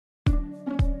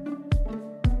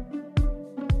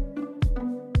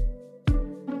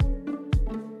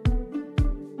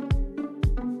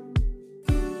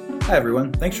Hi,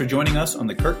 everyone. Thanks for joining us on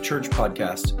the Kirk Church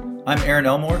Podcast. I'm Aaron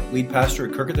Elmore, lead pastor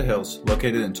at Kirk at the Hills,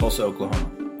 located in Tulsa,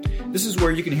 Oklahoma. This is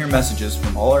where you can hear messages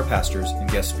from all our pastors and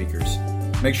guest speakers.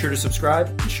 Make sure to subscribe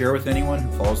and share with anyone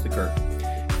who follows the Kirk.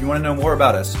 If you want to know more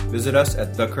about us, visit us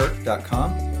at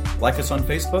thekirk.com, like us on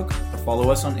Facebook, or follow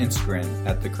us on Instagram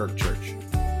at The Kirk Church.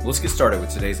 Let's get started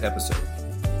with today's episode.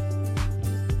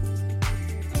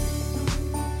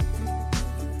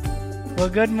 Well,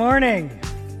 good morning.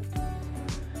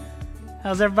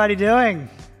 How's everybody doing?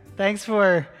 Thanks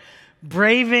for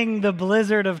braving the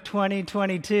blizzard of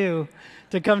 2022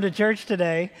 to come to church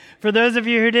today. For those of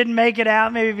you who didn't make it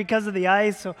out, maybe because of the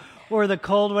ice or the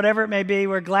cold, whatever it may be,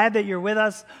 we're glad that you're with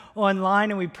us online,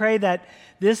 and we pray that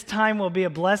this time will be a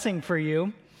blessing for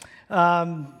you.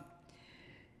 I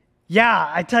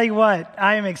tell you what,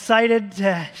 I am excited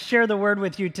to share the word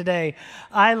with you today.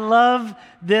 I love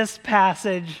this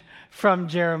passage from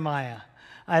Jeremiah.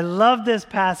 I love this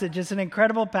passage. It's an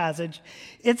incredible passage.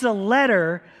 It's a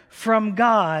letter from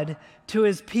God to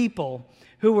his people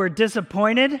who were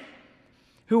disappointed,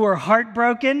 who were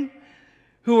heartbroken,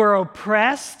 who were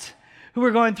oppressed, who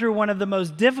were going through one of the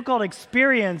most difficult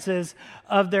experiences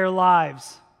of their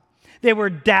lives. They were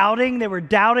doubting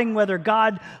whether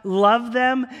God loved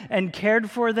them and cared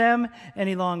for them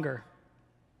any longer.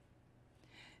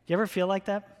 Do you ever feel like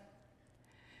that?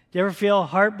 Do you ever feel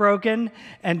heartbroken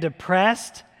and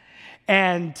depressed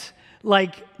and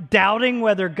like doubting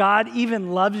whether God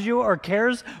even loves you or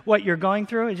cares what you're going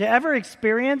through? Have you ever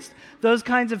experienced those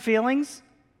kinds of feelings?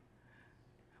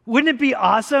 Wouldn't it be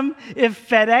awesome if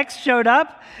FedEx showed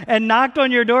up and knocked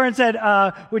on your door and said,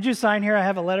 would you sign here? I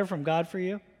have a letter from God for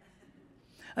you.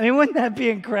 I mean, wouldn't that be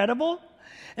incredible?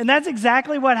 And that's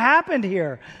exactly what happened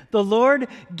here. The Lord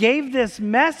gave this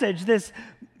message, this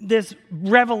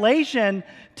revelation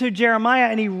to Jeremiah,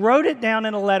 and he wrote it down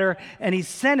in a letter, and he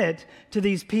sent it to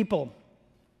these people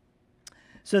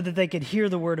so that they could hear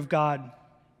the word of God.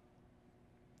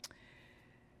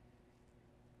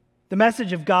 The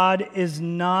message of God is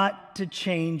not to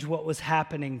change what was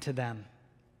happening to them,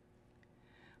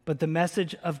 but the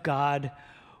message of God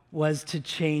was to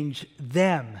change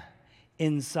them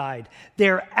inside,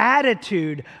 their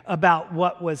attitude about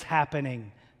what was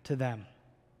happening to them.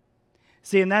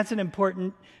 See, and that's an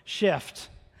important shift.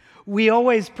 We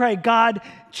always pray, God,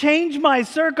 change my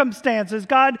circumstances.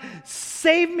 God,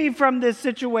 save me from this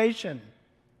situation.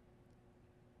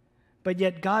 But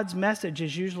yet God's message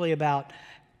is usually about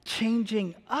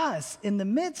changing us in the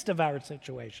midst of our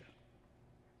situation.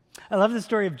 I love the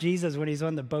story of Jesus when he's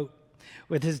on the boat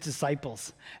with his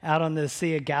disciples out on the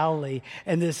Sea of Galilee,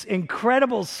 and this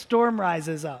incredible storm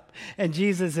rises up, and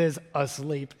Jesus is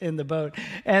asleep in the boat,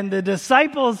 and the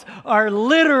disciples are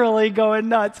literally going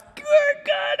nuts. We're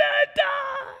gonna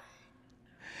die.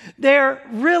 They're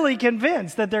really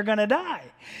convinced that they're gonna die,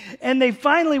 and they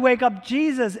finally wake up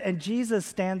Jesus, and Jesus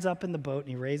stands up in the boat, and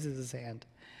he raises his hand,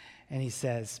 and he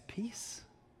says, "Peace,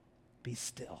 be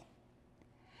still."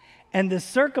 And the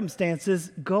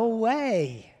circumstances go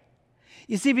away.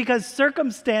 You see, because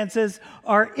circumstances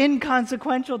are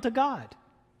inconsequential to God.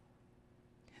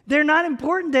 They're not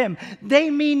important to him. They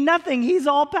mean nothing. He's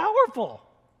all powerful.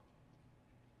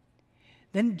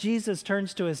 Then Jesus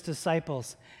turns to his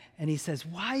disciples and he says,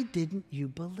 "Why didn't you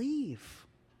believe?"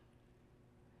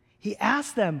 He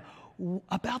asked them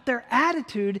about their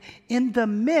attitude in the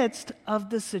midst of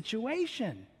the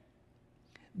situation.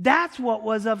 That's what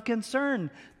was of concern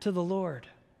to the Lord.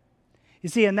 You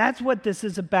see, and that's what this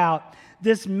is about.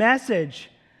 This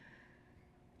message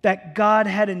that God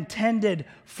had intended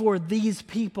for these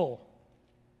people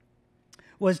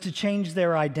was to change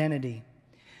their identity.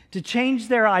 To change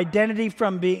their identity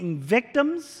from being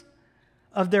victims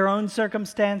of their own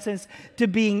circumstances to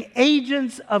being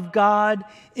agents of God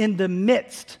in the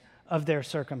midst of their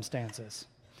circumstances.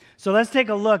 So let's take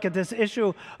a look at this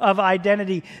issue of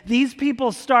identity. These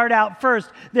people start out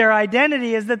first. Their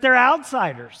identity is that they're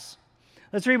outsiders.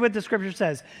 Let's read what the scripture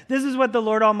says. "This is what the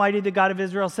Lord Almighty, the God of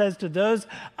Israel, says to those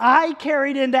I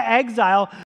carried into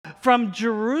exile from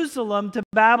Jerusalem to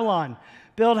Babylon.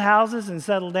 Build houses and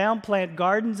settle down, plant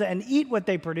gardens and eat what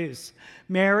they produce.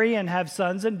 Marry and have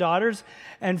sons and daughters,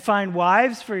 and find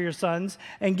wives for your sons,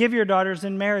 and give your daughters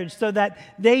in marriage, so that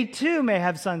they too may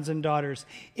have sons and daughters.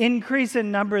 Increase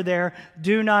in number there,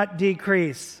 do not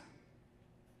decrease."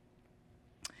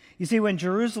 You see, when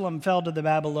Jerusalem fell to the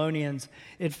Babylonians,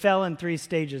 it fell in 3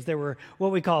 stages. There were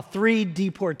what we call 3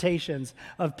 deportations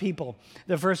of people.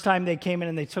 The first time they came in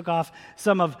and they took off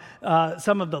some of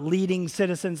the leading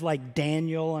citizens like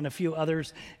Daniel and a few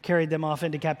others, carried them off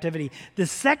into captivity. The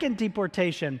second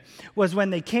deportation was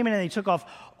when they came in and they took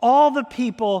off all the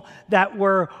people that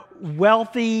were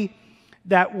wealthy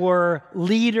that were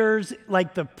leaders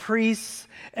like the priests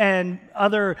and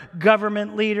other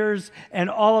government leaders and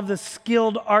all of the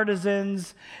skilled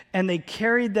artisans, and they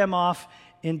carried them off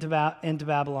into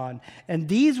Babylon. And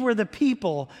these were the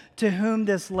people to whom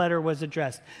this letter was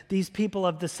addressed, these people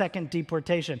of the second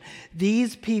deportation.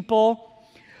 These people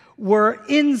were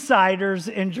insiders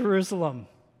in Jerusalem.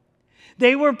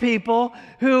 They were people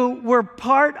who were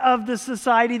part of the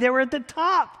society. They were at the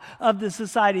top of the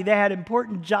society. They had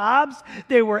important jobs.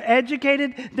 They were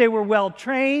educated. They were well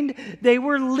trained. They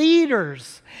were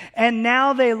leaders. And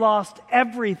now they lost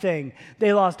everything.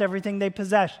 They lost everything they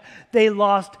possessed. They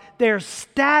lost their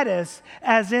status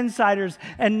as insiders.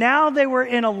 And now they were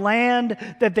in a land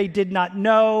that they did not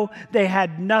know. They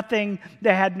had nothing.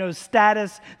 They had no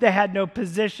status. They had no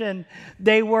position.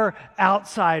 They were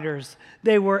outsiders.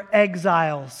 They were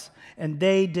exiles, and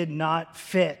they did not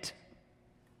fit.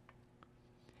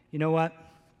 You know what?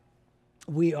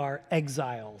 We are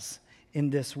exiles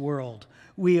in this world.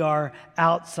 We are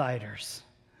outsiders.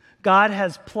 God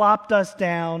has plopped us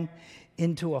down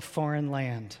into a foreign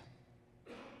land.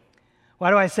 Why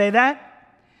do I say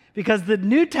that? Because the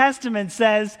New Testament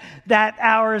says that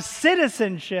our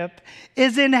citizenship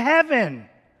is in heaven.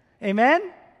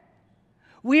 Amen?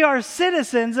 We are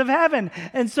citizens of heaven,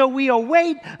 and so we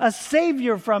await a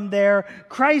Savior from there,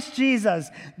 Christ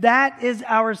Jesus. That is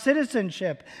our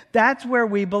citizenship. That's where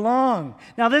we belong.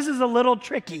 Now, this is a little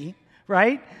tricky,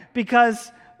 right?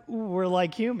 Because we're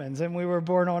like humans, and we were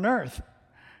born on earth,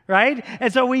 right?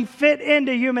 And so we fit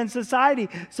into human society,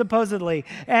 supposedly.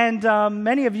 And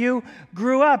many of you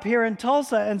grew up here in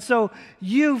Tulsa, and so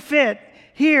you fit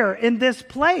here in this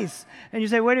place. And you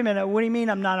say, wait a minute, what do you mean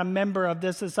I'm not a member of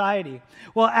this society?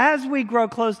 Well, as we grow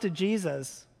close to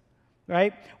Jesus,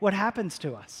 right, what happens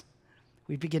to us?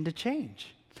 We begin to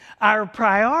change. Our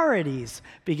priorities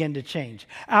begin to change.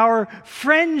 Our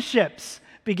friendships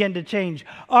begin to change.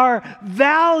 Our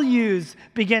values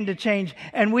begin to change.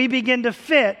 And we begin to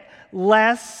fit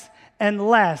less and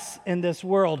less in this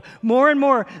world. More and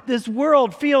more, this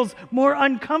world feels more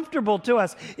uncomfortable to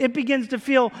us. It begins to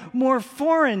feel more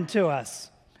foreign to us.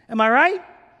 Am I right?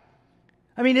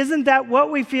 I mean, isn't that what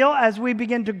we feel as we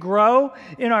begin to grow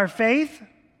in our faith?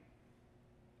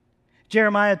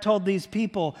 Jeremiah told these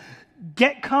people,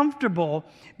 get comfortable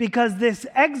because this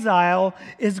exile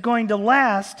is going to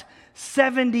last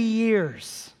 70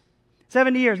 years.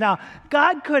 70 years. Now,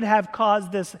 God could have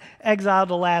caused this exile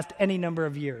to last any number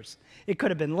of years. It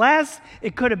could have been less.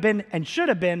 It could have been and should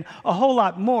have been a whole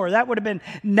lot more. That would have been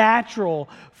natural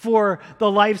for the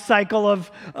life cycle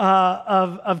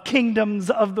of kingdoms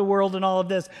of the world and all of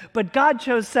this. But God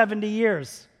chose 70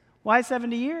 years. Why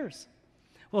 70 years?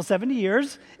 Well, 70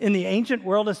 years, in the ancient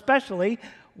world especially,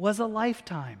 was a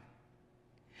lifetime.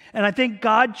 And I think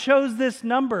God chose this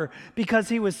number because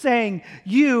he was saying,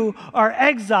 you are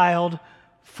exiled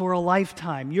for a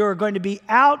lifetime. You are going to be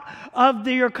out of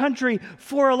your country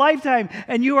for a lifetime,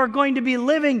 and you are going to be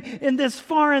living in this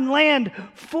foreign land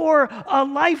for a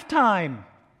lifetime.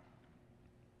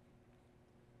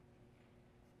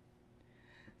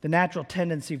 The natural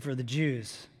tendency for the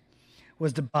Jews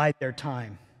was to bide their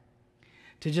time,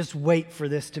 to just wait for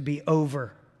this to be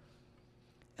over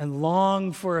and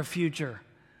long for a future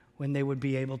when they would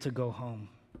be able to go home.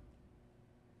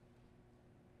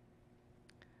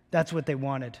 That's what they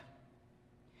wanted.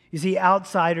 You see,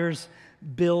 outsiders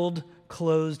build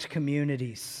closed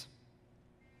communities.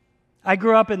 I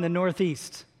grew up in the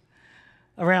Northeast,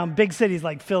 around big cities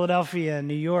like Philadelphia and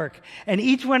New York. And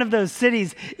each one of those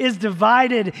cities is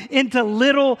divided into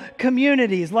little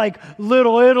communities like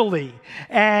Little Italy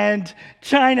and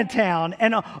Chinatown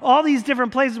and all these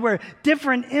different places where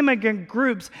different immigrant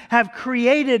groups have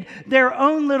created their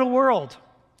own little world.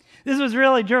 This was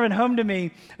really driven home to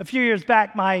me a few years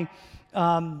back. My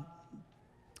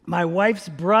wife's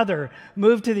brother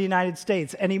moved to the United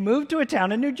States, and he moved to a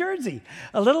town in New Jersey,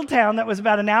 a little town that was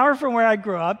about an hour from where I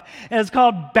grew up, and it's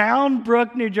called Bound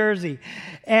Brook, New Jersey.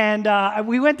 And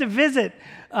we went to visit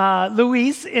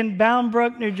Luis in Bound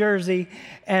Brook, New Jersey,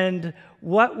 and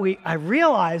what I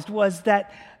realized was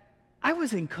that I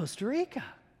was in Costa Rica.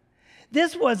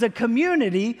 This was a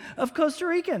community of Costa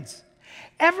Ricans.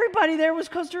 Everybody there was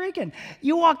Costa Rican.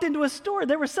 You walked into a store,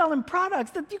 they were selling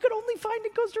products that you could only find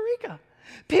in Costa Rica.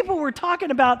 People were talking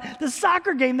about the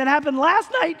soccer game that happened last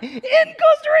night in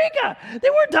Costa Rica. They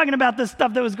weren't talking about the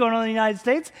stuff that was going on in the United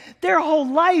States. Their whole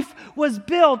life was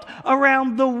built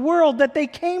around the world that they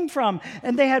came from,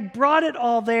 and they had brought it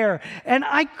all there. And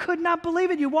I could not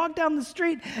believe it. You walk down the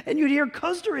street, and you'd hear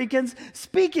Costa Ricans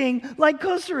speaking like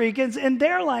Costa Ricans in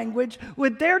their language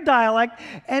with their dialect,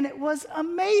 and it was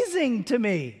amazing to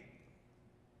me.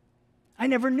 I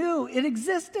never knew it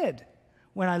existed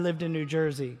when I lived in New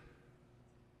Jersey.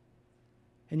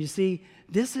 And you see,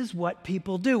 this is what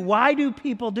people do. Why do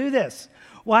people do this?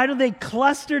 Why do they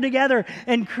cluster together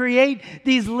and create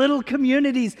these little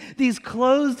communities, these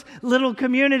closed little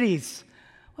communities?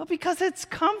 Well, because it's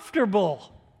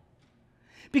comfortable.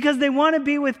 Because they want to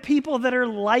be with people that are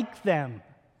like them,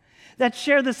 that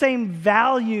share the same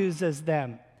values as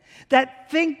them, that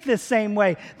think the same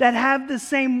way, that have the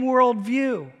same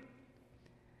worldview.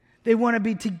 They want to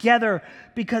be together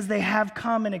because they have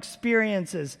common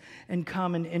experiences and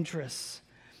common interests.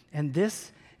 And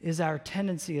this is our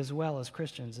tendency as well as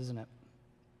Christians, isn't it?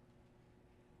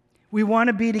 We want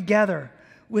to be together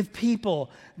with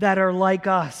people that are like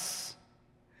us.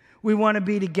 We want to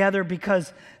be together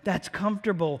because that's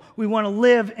comfortable. We want to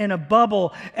live in a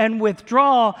bubble and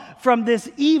withdraw from this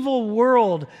evil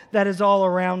world that is all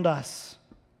around us.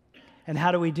 And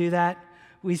how do we do that?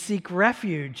 We seek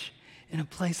refuge in a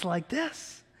place like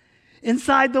this,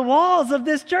 inside the walls of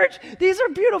this church. These are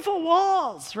beautiful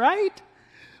walls, right?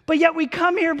 But yet we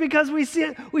come here because we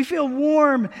feel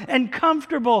warm and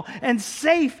comfortable and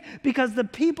safe because the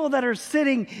people that are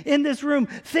sitting in this room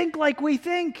think like we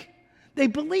think. They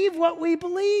believe what we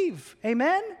believe.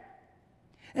 Amen?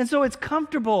 And so it's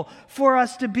comfortable for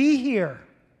us to be here.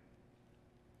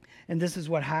 And this is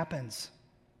what happens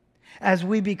as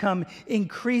we become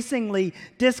increasingly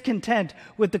discontent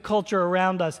with the culture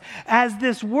around us. As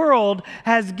this world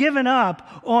has given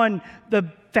up on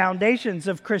the foundations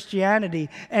of Christianity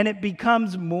and it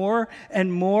becomes more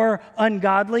and more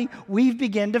ungodly, we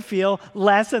begin to feel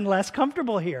less and less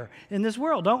comfortable here in this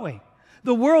world, don't we?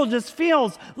 The world just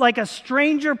feels like a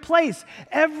stranger place.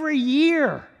 Every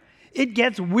year, it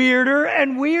gets weirder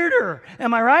and weirder.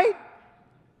 Am I right?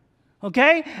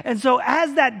 Okay? And so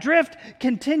as that drift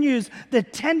continues, the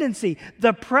tendency,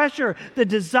 the pressure, the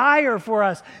desire for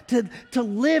us to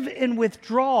live in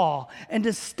withdrawal and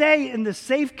to stay in the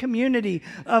safe community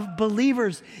of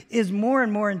believers is more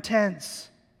and more intense.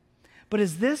 But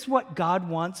is this what God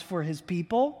wants for his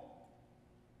people?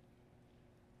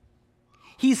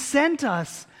 He sent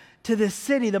us to this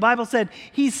city. The Bible said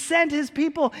he sent his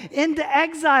people into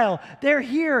exile. They're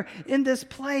here in this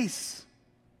place.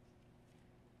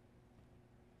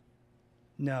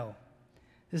 No,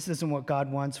 this isn't what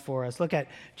God wants for us. Look at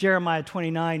Jeremiah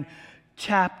 29,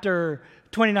 chapter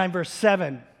 29, verse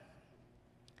 7.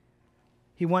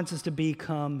 He wants us to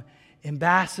become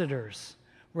ambassadors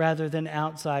rather than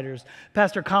outsiders.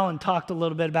 Pastor Colin talked a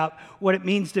little bit about what it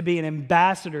means to be an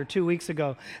ambassador 2 weeks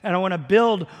ago, and I want to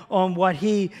build on what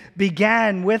he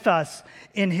began with us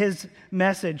in his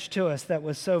message to us that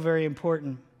was so very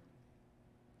important.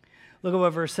 Look at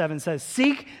what verse 7 says.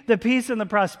 Seek the peace and the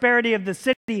prosperity of the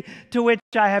city to which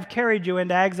I have carried you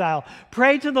into exile.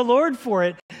 Pray to the Lord for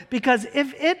it, because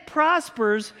if it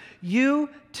prospers, you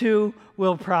too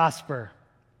will prosper.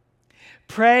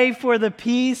 Pray for the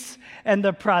peace and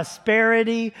the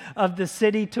prosperity of the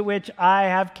city to which I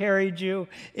have carried you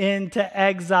into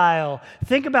exile.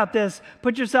 Think about this.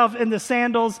 Put yourself in the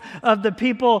sandals of the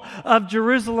people of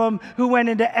Jerusalem who went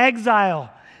into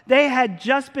exile. They had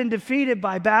just been defeated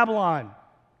by Babylon.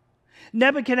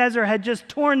 Nebuchadnezzar had just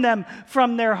torn them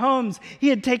from their homes. He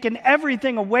had taken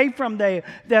everything away from them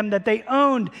that they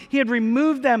owned. He had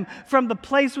removed them from the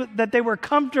place that they were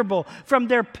comfortable, from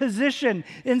their position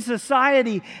in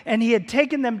society, and he had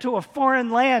taken them to a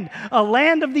foreign land, a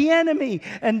land of the enemy,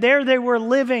 and there they were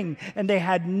living, and they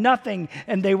had nothing,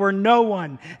 and they were no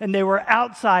one, and they were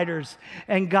outsiders.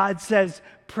 And God says,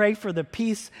 pray for the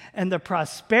peace and the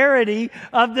prosperity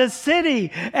of the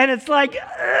city. And it's like,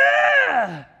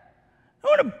 ugh!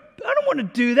 I don't want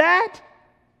to do that.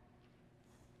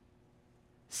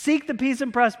 Seek the peace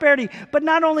and prosperity. But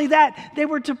not only that, they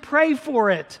were to pray for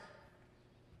it.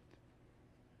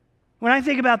 When I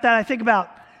think about that, I think about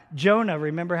Jonah.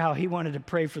 Remember how he wanted to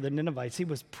pray for the Ninevites? He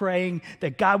was praying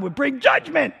that God would bring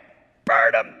judgment,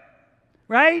 burn them,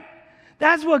 right?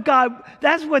 That's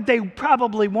what they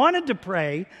probably wanted to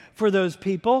pray for those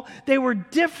people. They were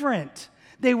different.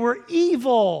 They were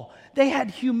evil. They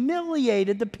had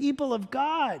humiliated the people of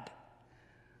God.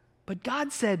 But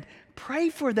God said, pray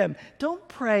for them. Don't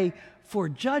pray for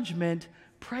judgment.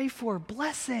 Pray for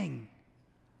blessing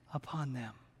upon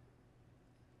them.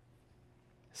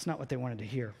 It's not what they wanted to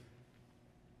hear.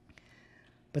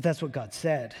 But that's what God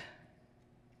said.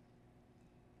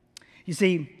 You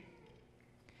see,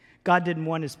 God didn't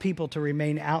want his people to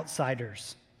remain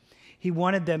outsiders. He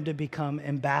wanted them to become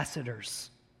ambassadors.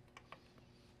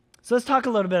 So let's talk a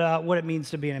little bit about what it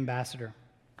means to be an ambassador.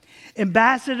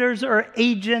 Ambassadors are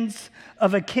agents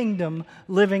of a kingdom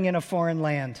living in a foreign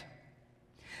land.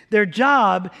 Their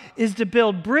job is to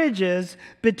build bridges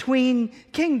between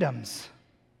kingdoms.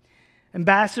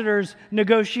 Ambassadors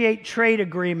negotiate trade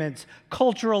agreements,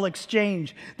 cultural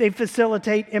exchange. They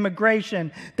facilitate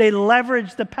immigration. They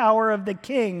leverage the power of the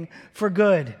king for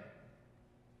good.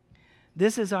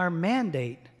 This is our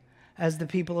mandate as the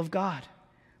people of God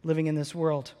living in this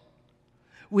world.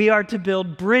 We are to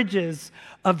build bridges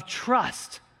of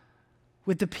trust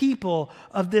with the people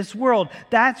of this world.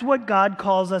 That's what God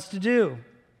calls us to do.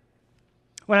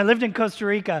 When I lived in Costa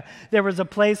Rica, there was a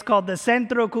place called the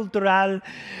Centro Cultural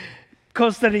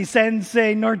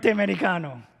Costarricense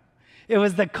Norteamericano. It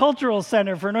was the cultural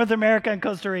center for North America and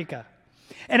Costa Rica.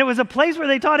 And it was a place where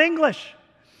they taught English.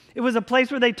 It was a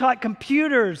place where they taught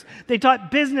computers. They taught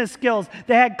business skills.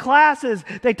 They had classes.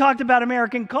 They talked about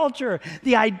American culture.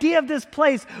 The idea of this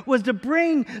place was to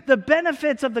bring the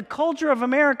benefits of the culture of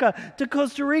America to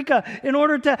Costa Rica in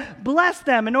order to bless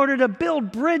them, in order to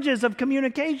build bridges of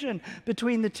communication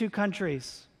between the two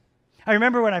countries. I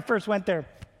remember when I first went there,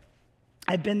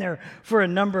 I'd been there for a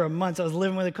number of months. I was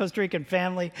living with a Costa Rican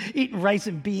family, eating rice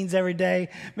and beans every day.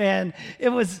 Man, it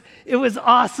was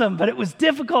awesome, but it was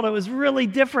difficult. It was really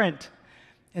different.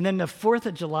 And then the 4th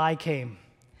of July came,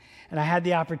 and I had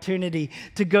the opportunity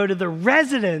to go to the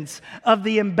residence of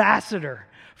the ambassador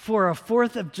for a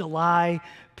 4th of July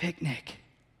picnic.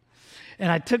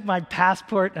 And I took my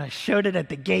passport, and I showed it at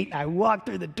the gate, and I walked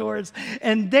through the doors,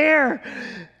 and there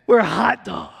were hot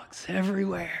dogs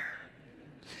everywhere.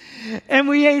 And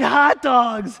we ate hot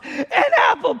dogs and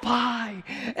apple pie.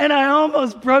 And I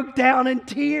almost broke down in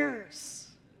tears.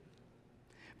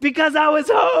 Because I was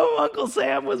home, Uncle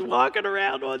Sam was walking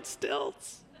around on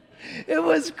stilts. It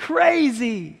was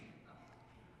crazy.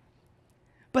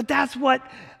 But that's what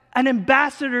an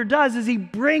ambassador does, is he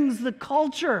brings the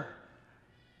culture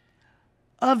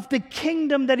of the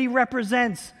kingdom that he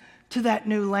represents to that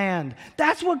new land.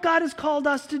 That's what God has called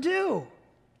us to do.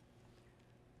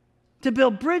 To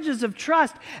build bridges of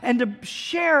trust and to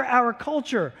share our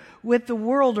culture with the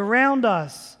world around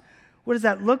us. What does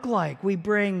that look like? We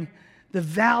bring the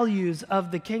values of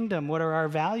the kingdom. What are our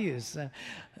values?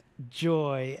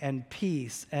 Joy and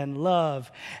peace and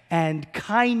love and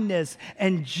kindness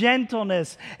and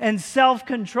gentleness and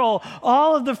self-control.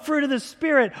 All of the fruit of the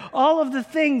Spirit, all of the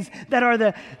things that are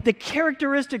the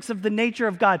characteristics of the nature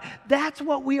of God. That's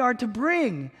what we are to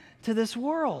bring to this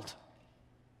world.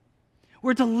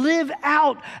 We're to live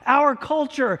out our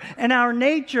culture and our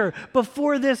nature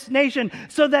before this nation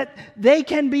so that they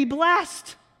can be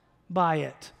blessed by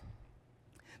it.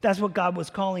 That's what God was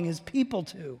calling his people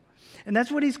to. And that's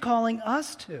what he's calling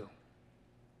us to.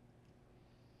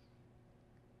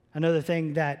 Another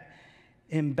thing that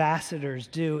ambassadors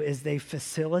do is they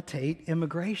facilitate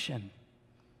immigration.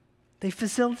 They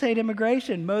facilitate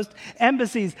immigration. Most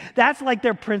embassies, that's like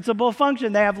their principal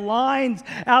function. They have lines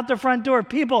out the front door,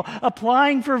 people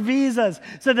applying for visas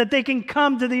so that they can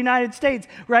come to the United States,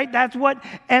 right? That's what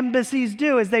embassies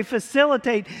do, is they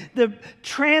facilitate the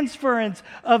transference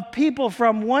of people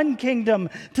from one kingdom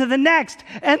to the next.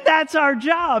 And that's our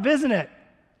job, isn't it?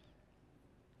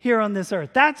 Here on this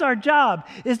earth. That's our job,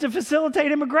 is to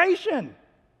facilitate immigration.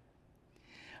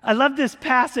 I love this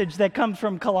passage that comes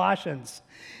from Colossians.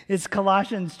 It's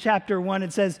Colossians chapter 1.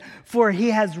 It says, "For he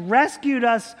has rescued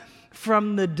us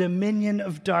from the dominion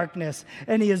of darkness,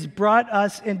 and he has brought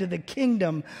us into the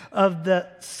kingdom of the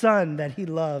Son that he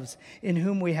loves, in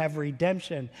whom we have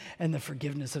redemption and the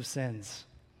forgiveness of sins."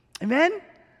 Amen?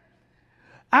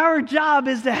 Our job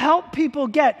is to help people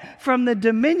get from the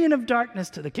dominion of darkness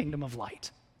to the kingdom of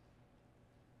light.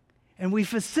 And we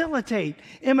facilitate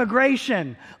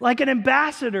immigration like an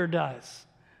ambassador does.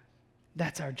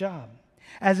 That's our job.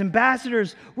 As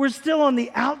ambassadors, we're still on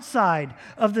the outside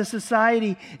of the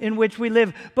society in which we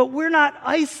live, but we're not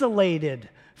isolated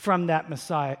from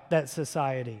that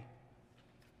society.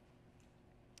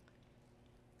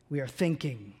 We are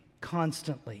thinking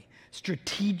constantly,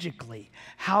 strategically,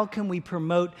 how can we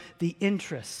promote the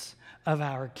interests of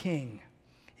our King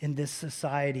in this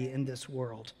society, in this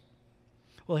world?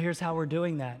 Well, here's how we're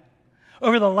doing that.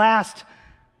 Over the last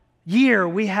year,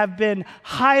 we have been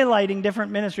highlighting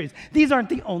different ministries. These aren't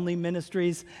the only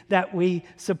ministries that we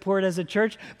support as a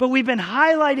church, but we've been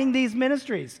highlighting these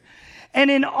ministries.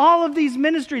 And in all of these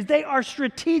ministries, they are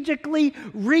strategically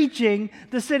reaching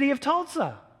the city of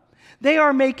Tulsa. They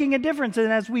are making a difference.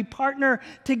 And as we partner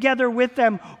together with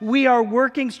them, we are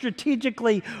working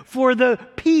strategically for the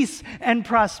peace and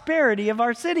prosperity of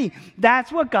our city.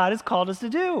 That's what God has called us to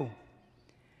do.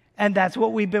 And that's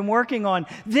what we've been working on.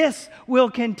 This will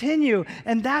continue.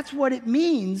 And that's what it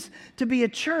means to be a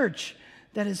church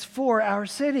that is for our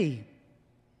city.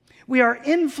 We are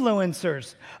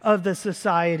influencers of the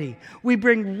society. We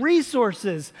bring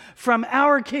resources from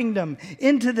our kingdom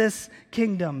into this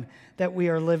kingdom that we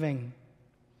are living.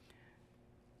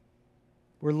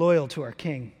 We're loyal to our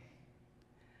king,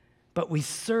 but we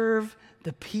serve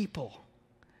the people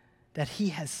that he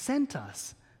has sent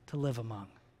us to live among.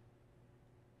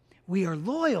 We are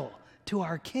loyal to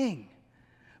our king,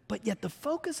 but yet the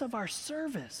focus of our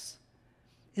service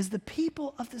is the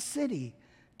people of the city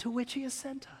to which he has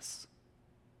sent us.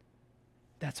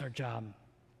 That's our job.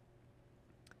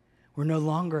 We're no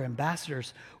longer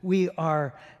ambassadors. We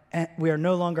are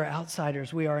no longer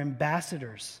outsiders. We are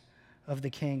ambassadors of the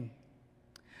king.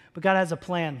 But God has a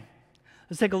plan.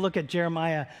 Let's take a look at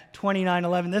Jeremiah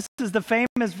 29:11. This is the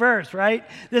famous verse, right?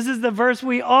 This is the verse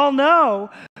we all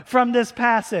know from this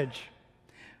passage.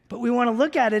 But we want to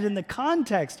look at it in the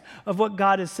context of what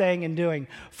God is saying and doing.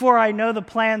 For I know the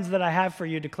plans that I have for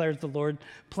you, declares the Lord.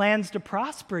 Plans to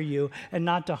prosper you and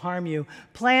not to harm you.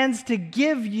 Plans to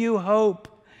give you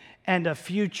hope and a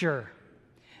future.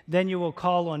 Then you will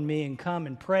call on me and come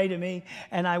and pray to me,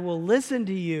 and I will listen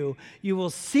to you. You will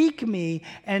seek me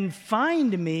and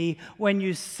find me when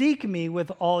you seek me with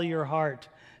all your heart,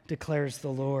 declares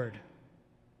the Lord.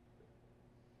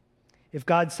 If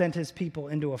God sent his people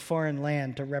into a foreign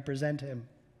land to represent him,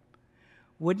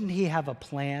 wouldn't he have a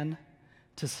plan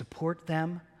to support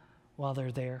them while they're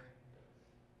there?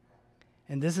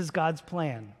 And this is God's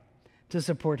plan to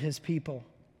support his people.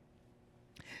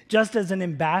 Just as an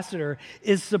ambassador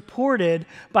is supported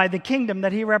by the kingdom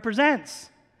that he represents,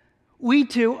 we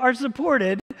too are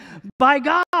supported by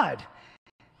God.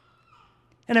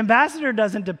 An ambassador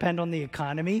doesn't depend on the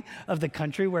economy of the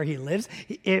country where he lives.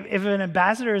 If an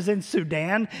ambassador is in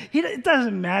Sudan, it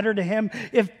doesn't matter to him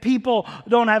if people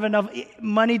don't have enough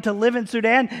money to live in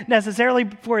Sudan necessarily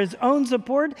for his own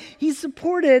support. He's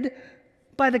supported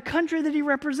by the country that he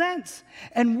represents.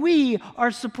 And we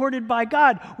are supported by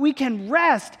God. We can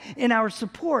rest in our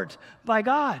support by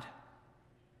God.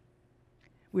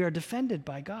 We are defended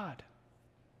by God.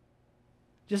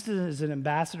 Just as an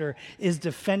ambassador is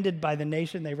defended by the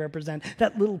nation they represent,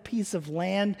 that little piece of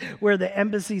land where the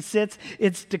embassy sits,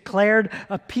 it's declared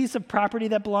a piece of property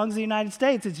that belongs to the United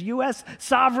States. It's U.S.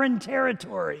 sovereign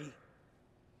territory.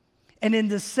 And in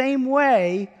the same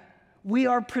way, we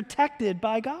are protected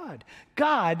by God.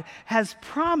 God has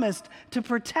promised to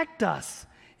protect us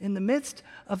in the midst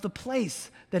of the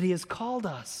place that he has called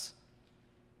us.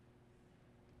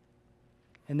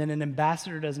 And then an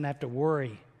ambassador doesn't have to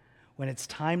worry when it's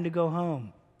time to go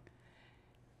home.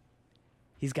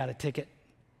 He's got a ticket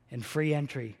and free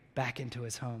entry back into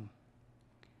his home.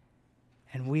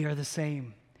 And we are the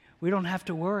same. We don't have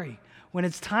to worry. When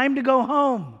it's time to go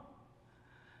home,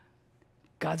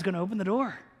 God's going to open the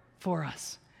door for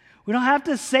us. We don't have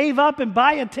to save up and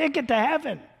buy a ticket to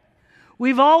heaven.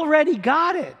 We've already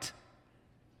got it.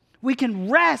 We can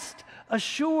rest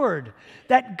assured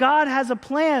that God has a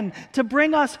plan to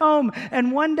bring us home,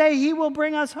 and one day he will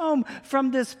bring us home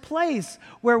from this place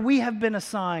where we have been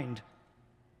assigned,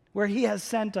 where he has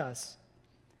sent us.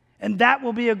 And that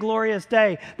will be a glorious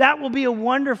day. That will be a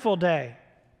wonderful day.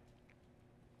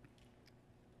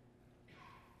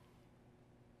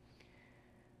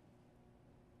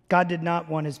 God did not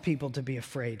want his people to be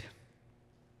afraid.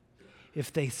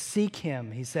 If they seek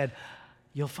him, he said,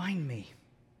 you'll find me.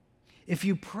 If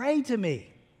you pray to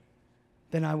me,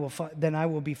 then I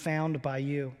will be found by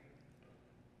you.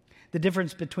 The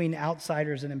difference between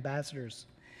outsiders and ambassadors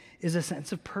is a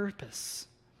sense of purpose.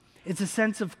 It's a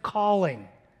sense of calling,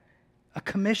 a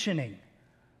commissioning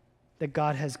that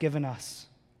God has given us.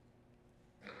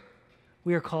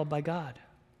 We are called by God.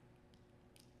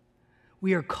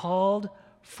 We are called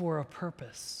for a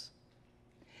purpose.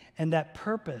 And that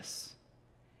purpose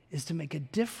is to make a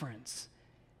difference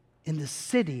in the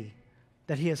city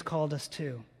that he has called us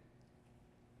to.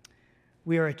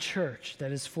 We are a church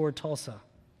that is for Tulsa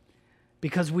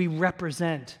because we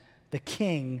represent the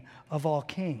King of all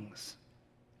kings.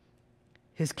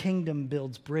 His kingdom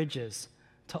builds bridges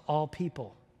to all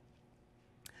people.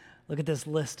 Look at this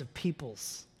list of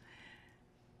peoples.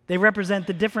 They represent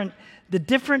the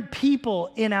different people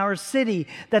in our city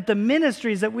that the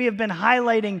ministries that we have been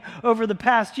highlighting over the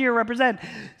past year represent.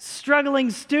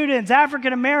 Struggling students,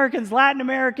 African Americans, Latin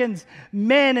Americans,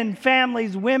 men and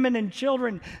families, women and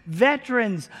children,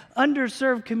 veterans,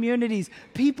 underserved communities,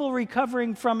 people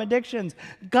recovering from addictions.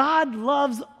 God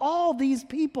loves all these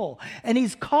people, and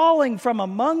he's calling from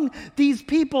among these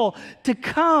people to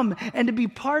come and to be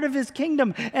part of his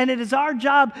kingdom. And it is our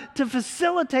job to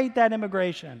facilitate that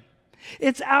immigration.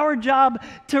 It's our job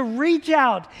to reach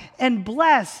out and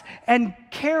bless and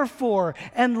care for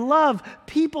and love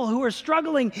people who are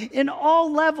struggling in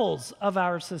all levels of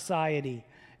our society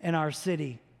and our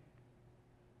city.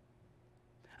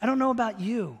 I don't know about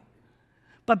you,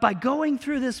 but by going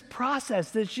through this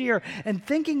process this year and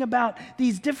thinking about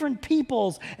these different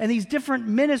peoples and these different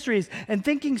ministries and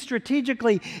thinking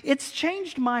strategically, it's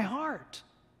changed my heart.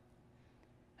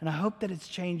 And I hope that it's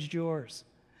changed yours.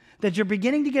 That you're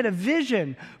beginning to get a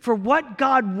vision for what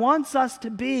God wants us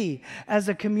to be as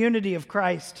a community of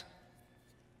Christ.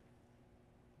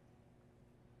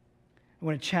 I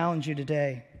want to challenge you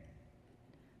today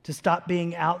to stop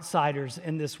being outsiders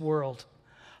in this world,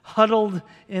 huddled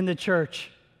in the church.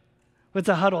 What's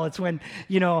a huddle? It's when,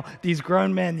 these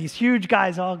grown men, these huge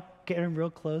guys all get in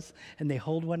real close and they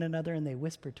hold one another and they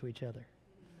whisper to each other.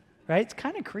 Right? It's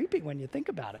kind of creepy when you think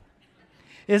about it.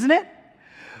 Isn't it?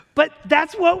 But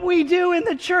that's what we do in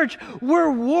the church.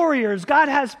 We're warriors. God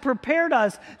has prepared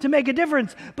us to make a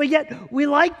difference. But yet we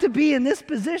like to be in this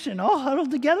position, all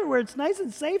huddled together where it's nice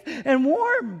and safe and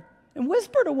warm and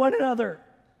whisper to one another.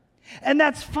 And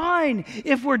that's fine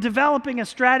if we're developing a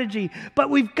strategy,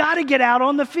 but we've got to get out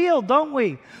on the field, don't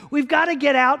we? We've got to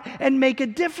get out and make a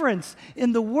difference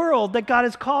in the world that God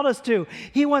has called us to.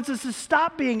 He wants us to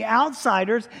stop being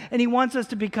outsiders, and He wants us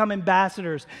to become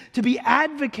ambassadors, to be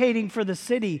advocating for the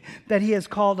city that He has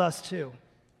called us to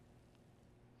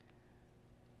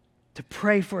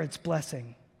pray for its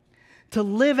blessing, to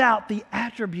live out the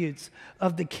attributes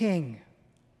of the King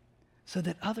so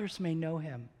that others may know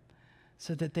Him,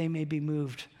 so that they may be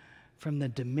moved from the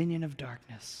dominion of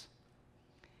darkness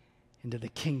into the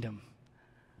kingdom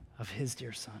of His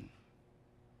dear Son.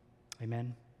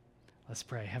 Amen. Let's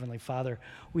pray. Heavenly Father,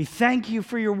 we thank You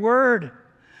for Your word.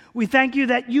 We thank You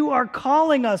that You are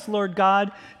calling us, Lord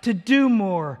God, to do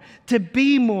more, to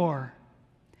be more.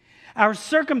 Our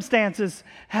circumstances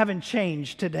haven't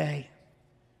changed today.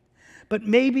 But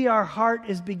maybe our heart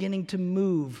is beginning to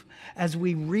move as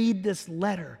we read this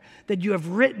letter that You have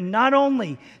written not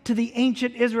only to the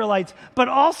ancient Israelites, but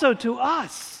also to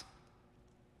us,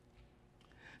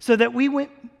 so that we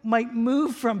might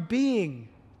move from being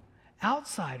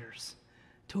outsiders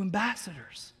to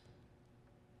ambassadors,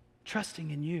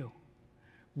 trusting in You,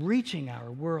 reaching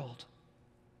our world,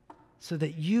 so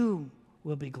that You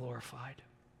will be glorified.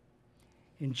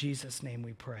 In Jesus' name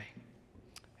we pray.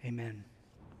 Amen.